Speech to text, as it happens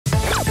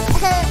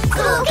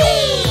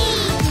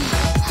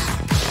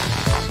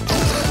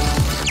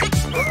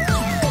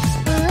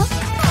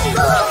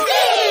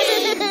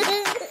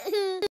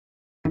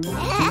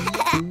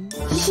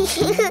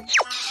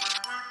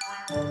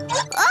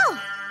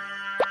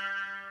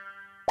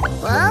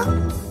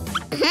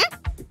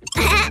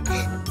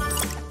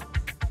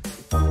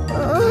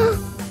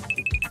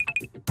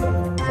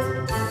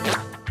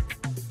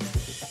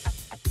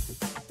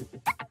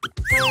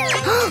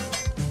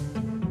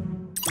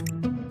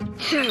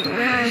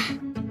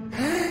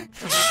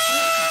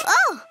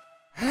Oh!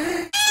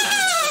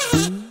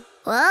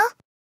 Well?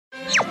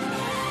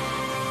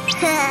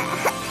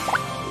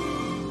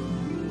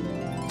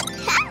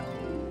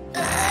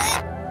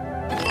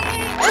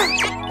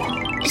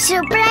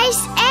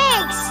 Surprise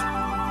eggs!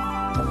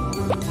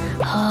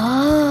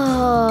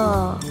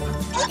 Oh!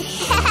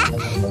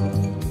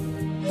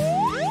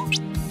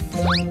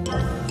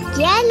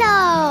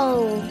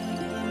 Yellow!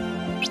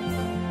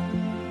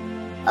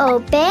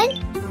 Open.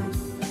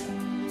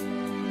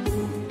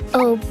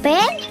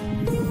 Open.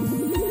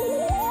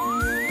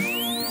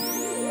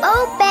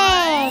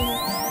 Open.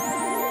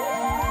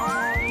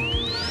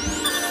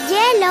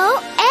 Yellow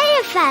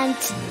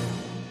elephant.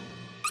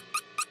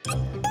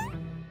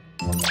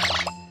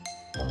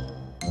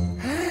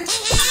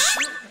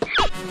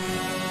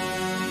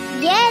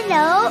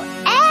 Yellow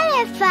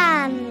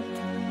elephant.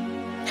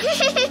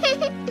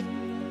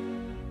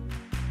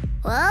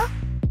 Well?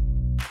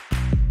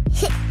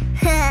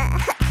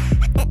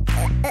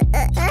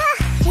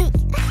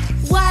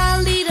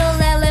 One little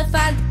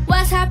elephant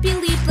was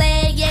happily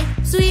playing,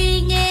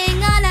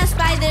 swinging on a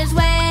spider's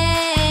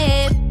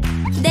web.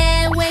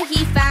 Then when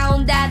he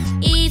found that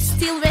it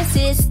still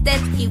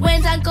resisted, he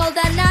went and called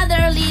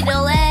another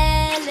little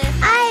elephant.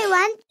 I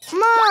want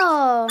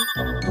more.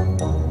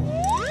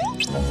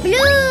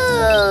 Blue.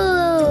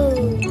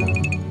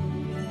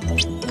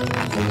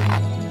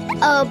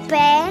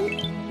 Open.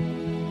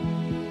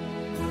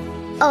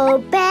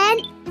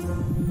 Open.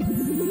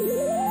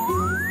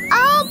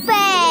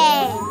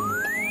 Open.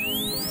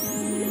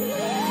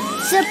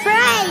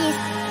 Surprise!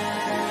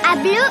 A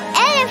blue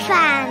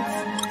elephant.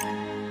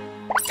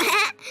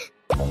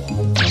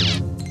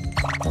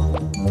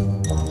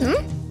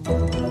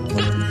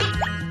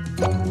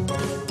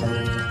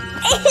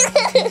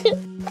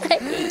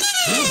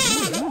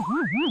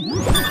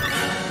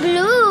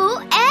 Blue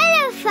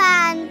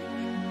elephant.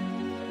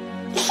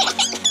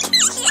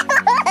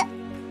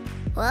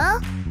 Well?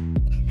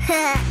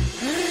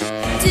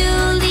 Two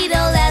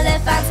little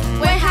elephants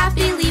were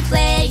happily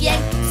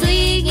playing,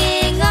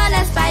 swinging on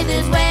a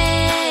spider's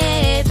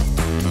web.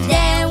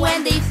 Then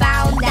when they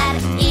found that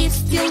it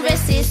still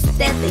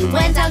resisted, they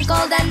went and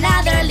called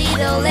another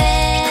little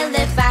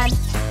elephant.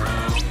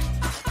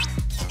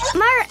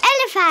 More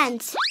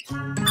elephants.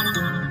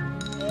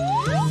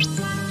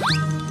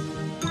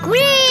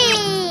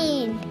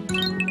 Green.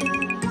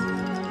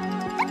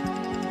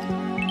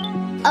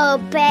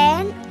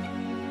 Open.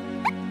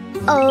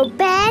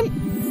 Open.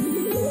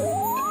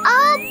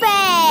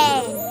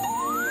 Open.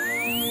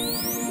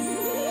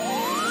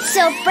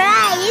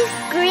 Surprise!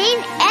 Green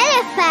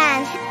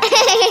elephant.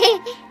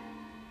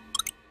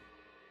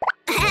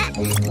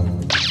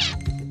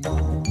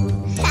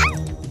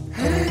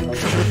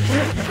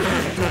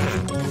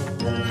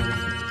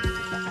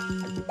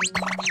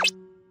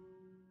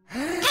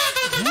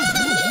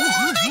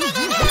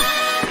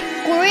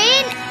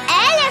 Green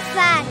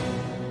elephant.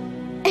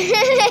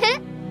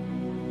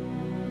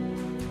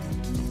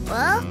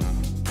 Well?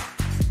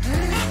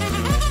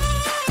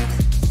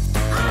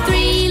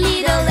 Three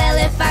little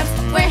elephants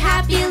were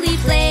happily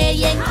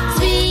playing,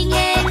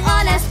 swinging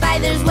on a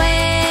spider's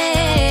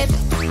web.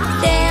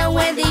 Then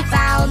when they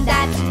found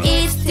that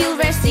it still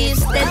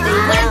resisted, they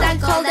went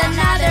and called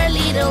another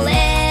little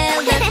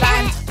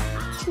elephant.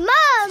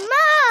 More.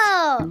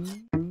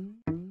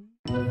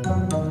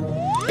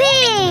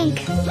 Pink.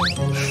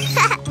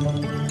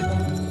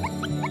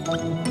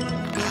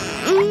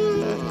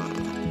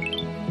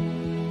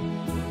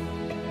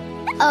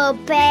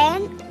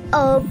 Open.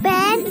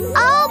 Open.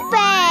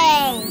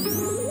 Open.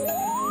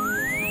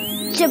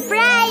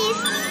 Surprise!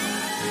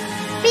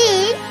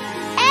 Pink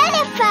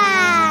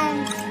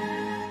elephant.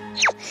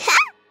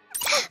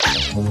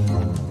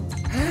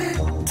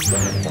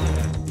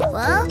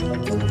 Well?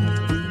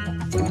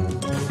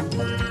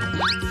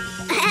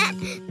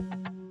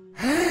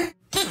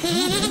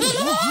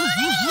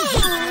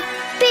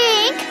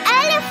 Pink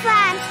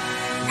elephant.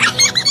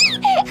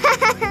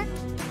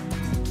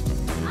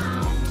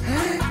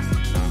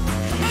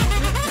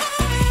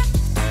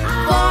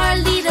 Four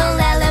little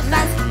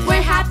elephants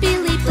were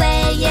happily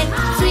playing,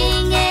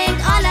 swinging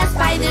on a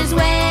spider's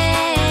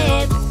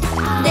web.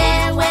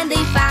 Then when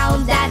they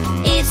found that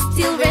it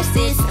still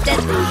resisted,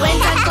 they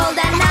went and called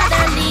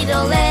another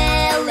little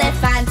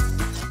elephant.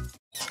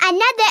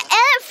 Another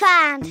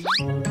elephant.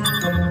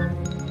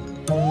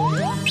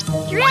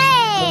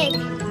 Red.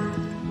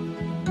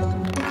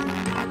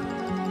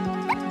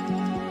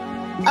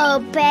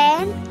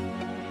 Open.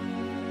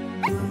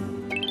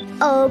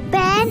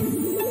 Open.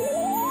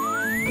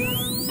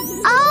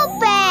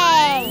 Open.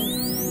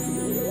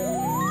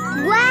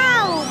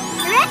 Wow!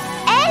 Red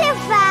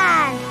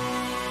elephant.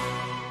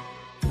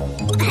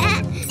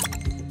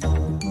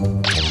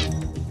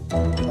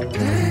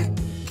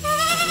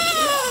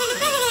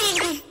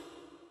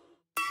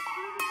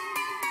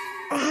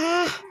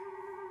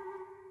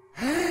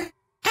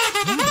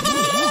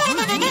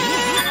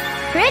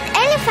 Red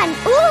elephant.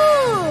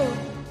 Ooh.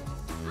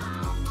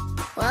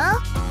 Well?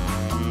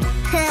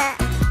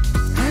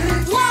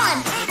 1,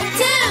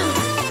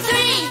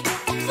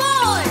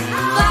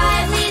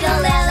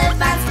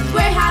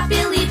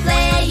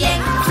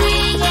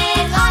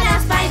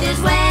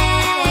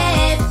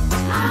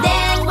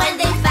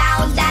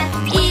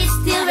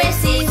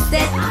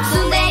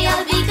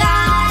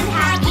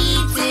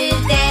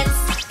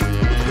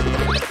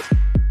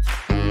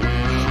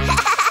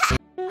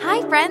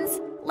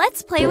 friends.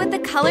 Let's play with the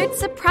colored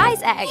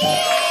surprise egg.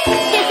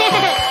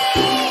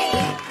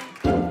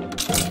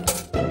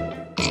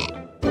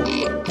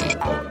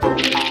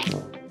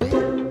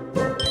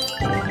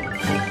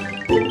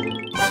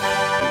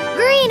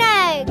 Green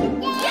egg!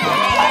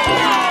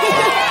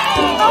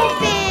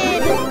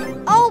 Open!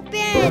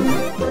 Open!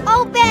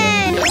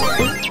 Open!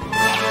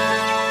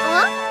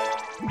 Huh?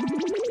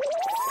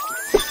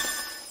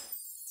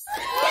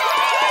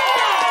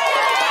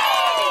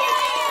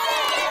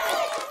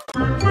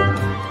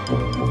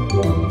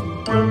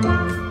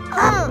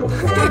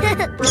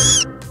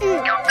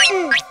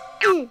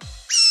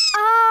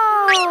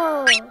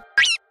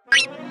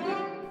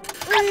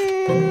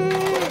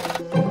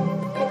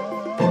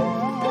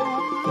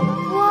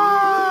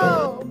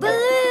 Whoa!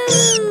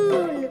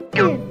 Balloon!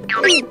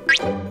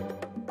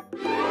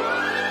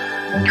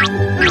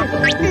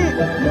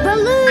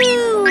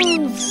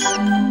 Balloons!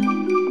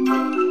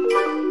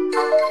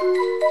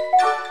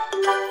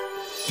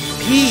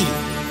 P.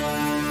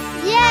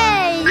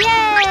 Yay!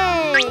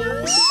 Yay!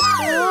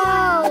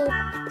 Whoa!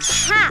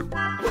 Ha!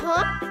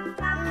 Huh?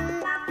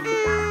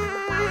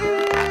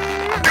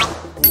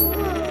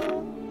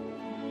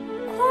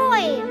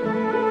 Coin!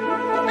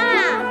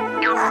 Ah!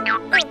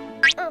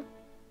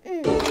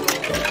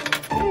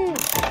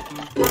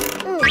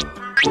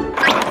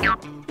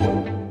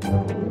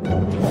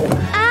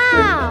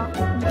 Ow!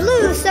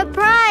 Blue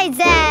surprise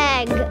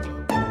egg!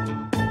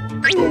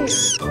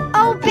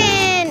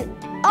 Open!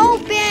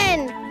 Open!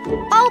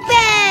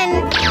 Open!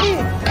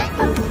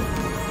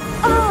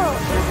 Oh!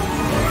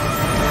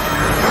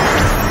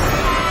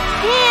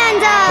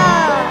 Panda!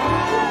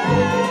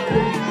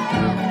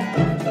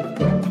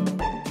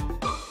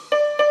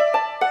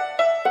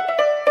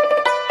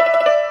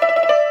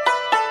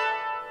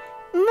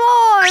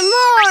 More!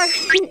 More!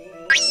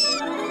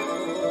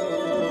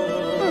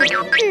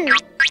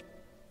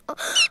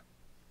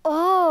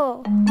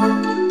 Oh!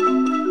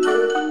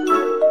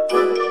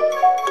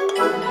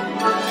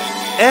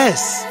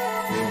 S.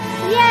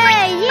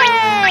 Yay!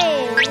 Yay!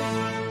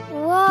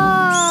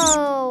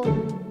 Whoa!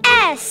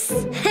 S!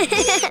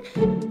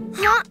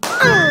 Huh?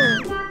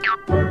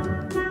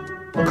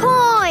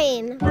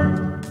 Coin!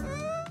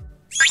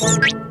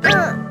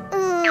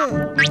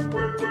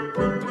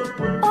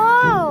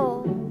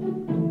 Oh!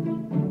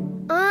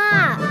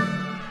 Ah!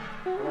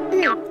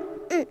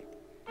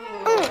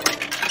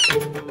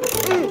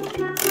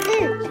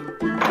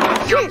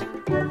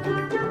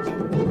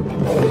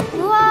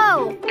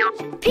 Whoa!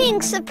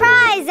 Pink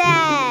surprise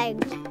egg!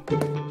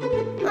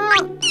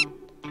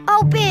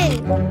 Open!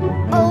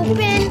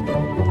 Open!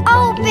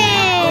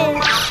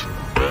 Open!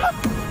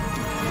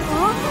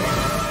 Huh?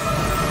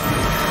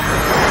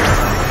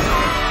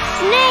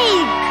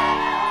 Snake!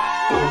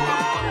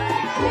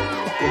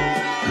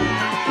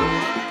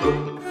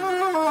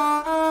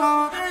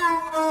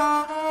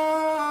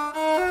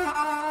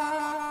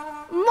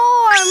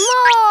 More!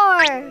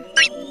 More!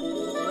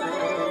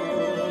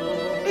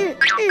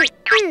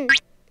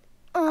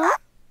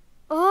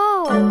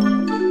 Oh!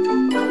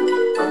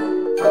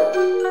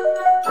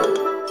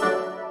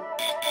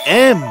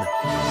 M.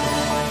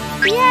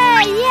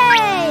 Yay!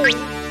 Yay!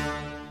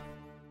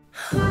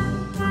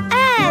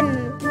 M.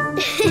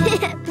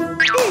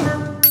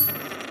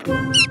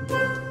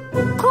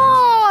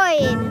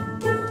 Coin.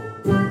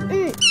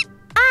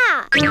 Ah.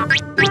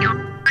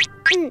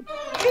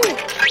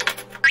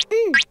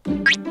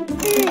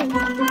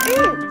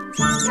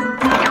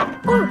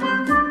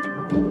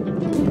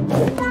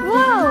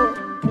 Whoa!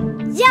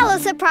 Yellow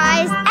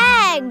surprise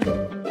egg.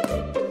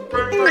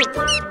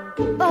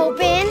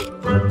 Open.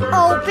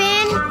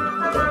 Open.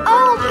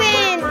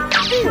 Open.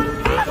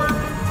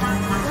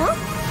 Huh?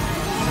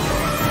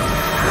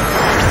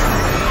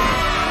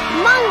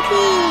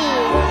 Monkey.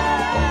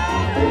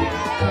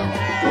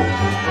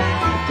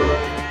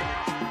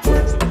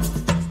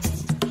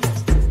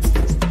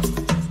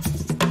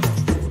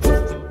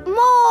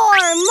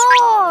 More.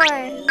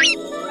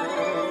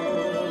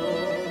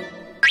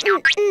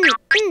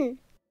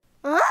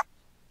 Huh?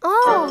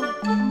 Oh.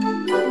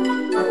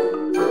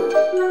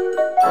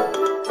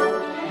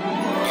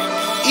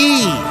 E.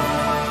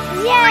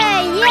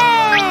 Yay!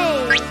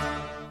 Yay!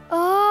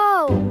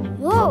 Oh!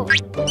 Whoa!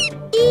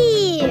 E.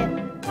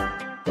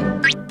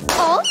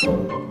 Oh!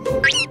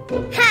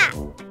 Ha!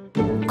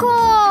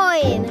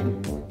 Coin.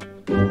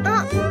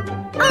 Huh?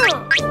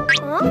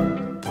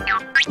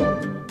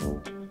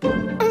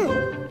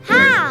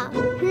 Ha!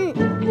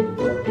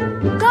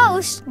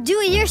 Ghost, do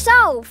it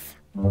yourself.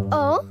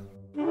 Oh?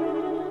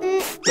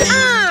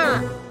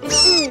 Ah!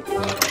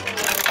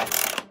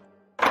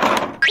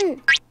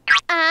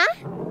 Ah?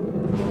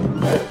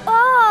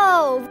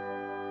 Oh!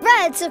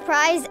 Red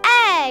surprise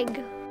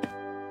egg!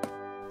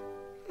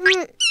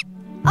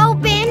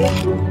 Open!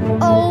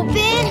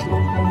 Open!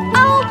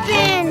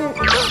 Open!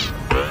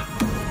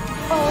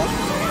 Oh!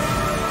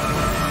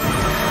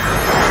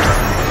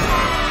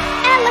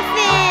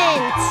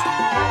 Elephant!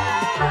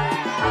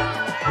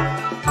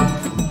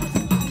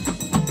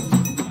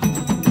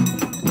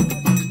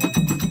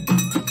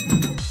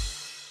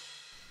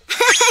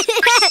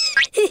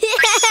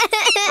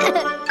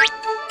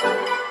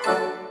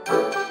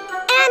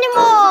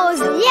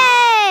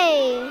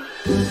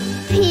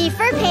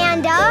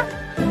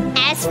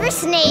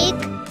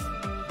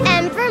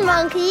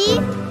 monkey.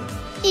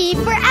 E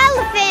for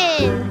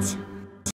elephant.